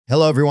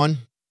Hello, everyone.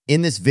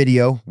 In this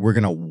video, we're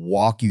going to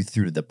walk you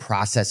through the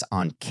process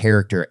on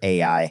Character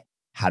AI,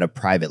 how to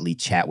privately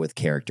chat with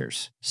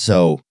characters.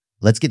 So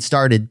let's get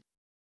started.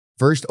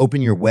 First,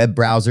 open your web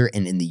browser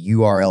and in the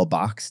URL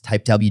box,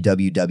 type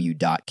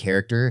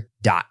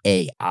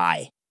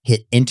www.character.ai.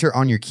 Hit enter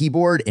on your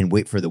keyboard and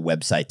wait for the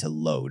website to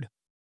load.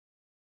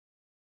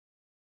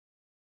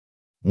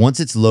 Once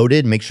it's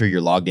loaded, make sure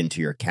you're logged into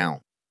your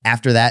account.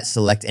 After that,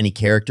 select any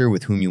character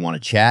with whom you want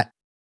to chat.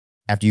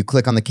 After you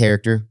click on the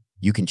character,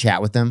 you can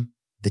chat with them.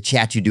 The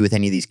chats you do with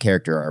any of these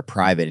characters are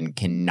private and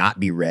cannot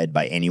be read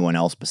by anyone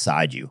else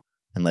beside you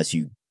unless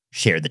you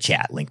share the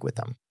chat link with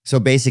them. So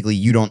basically,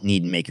 you don't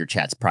need to make your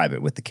chats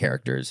private with the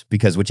characters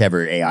because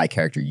whichever AI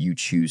character you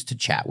choose to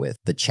chat with,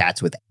 the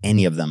chats with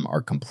any of them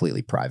are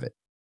completely private.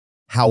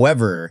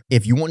 However,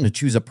 if you want to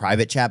choose a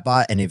private chat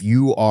bot and if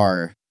you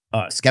are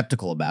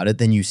skeptical about it,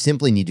 then you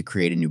simply need to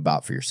create a new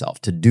bot for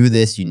yourself. To do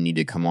this, you need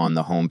to come on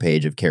the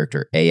homepage of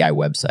Character AI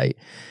website.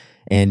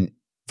 And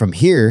from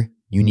here,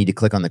 you need to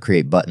click on the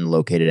create button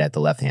located at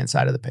the left-hand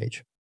side of the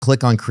page.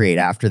 Click on create.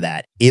 After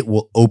that, it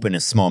will open a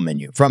small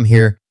menu. From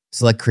here,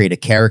 select create a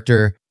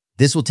character.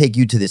 This will take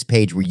you to this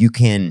page where you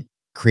can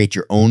create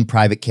your own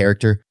private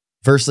character.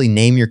 Firstly,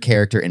 name your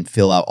character and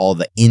fill out all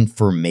the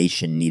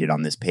information needed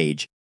on this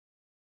page.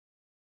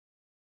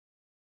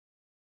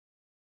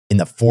 In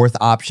the fourth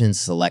option,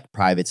 select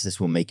privates.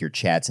 This will make your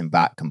chats and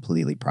bot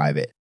completely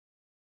private.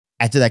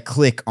 After that,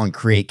 click on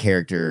create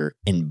character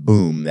and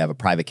boom, they have a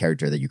private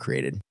character that you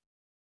created.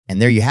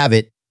 And there you have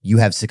it. You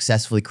have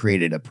successfully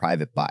created a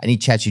private bot. Any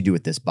chats you do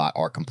with this bot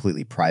are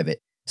completely private.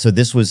 So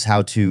this was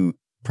how to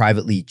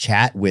privately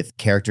chat with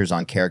characters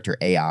on Character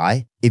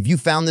AI. If you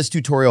found this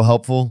tutorial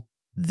helpful,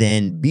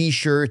 then be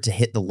sure to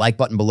hit the like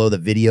button below the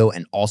video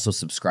and also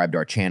subscribe to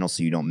our channel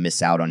so you don't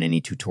miss out on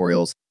any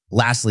tutorials.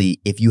 Lastly,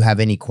 if you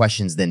have any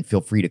questions, then feel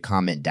free to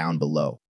comment down below.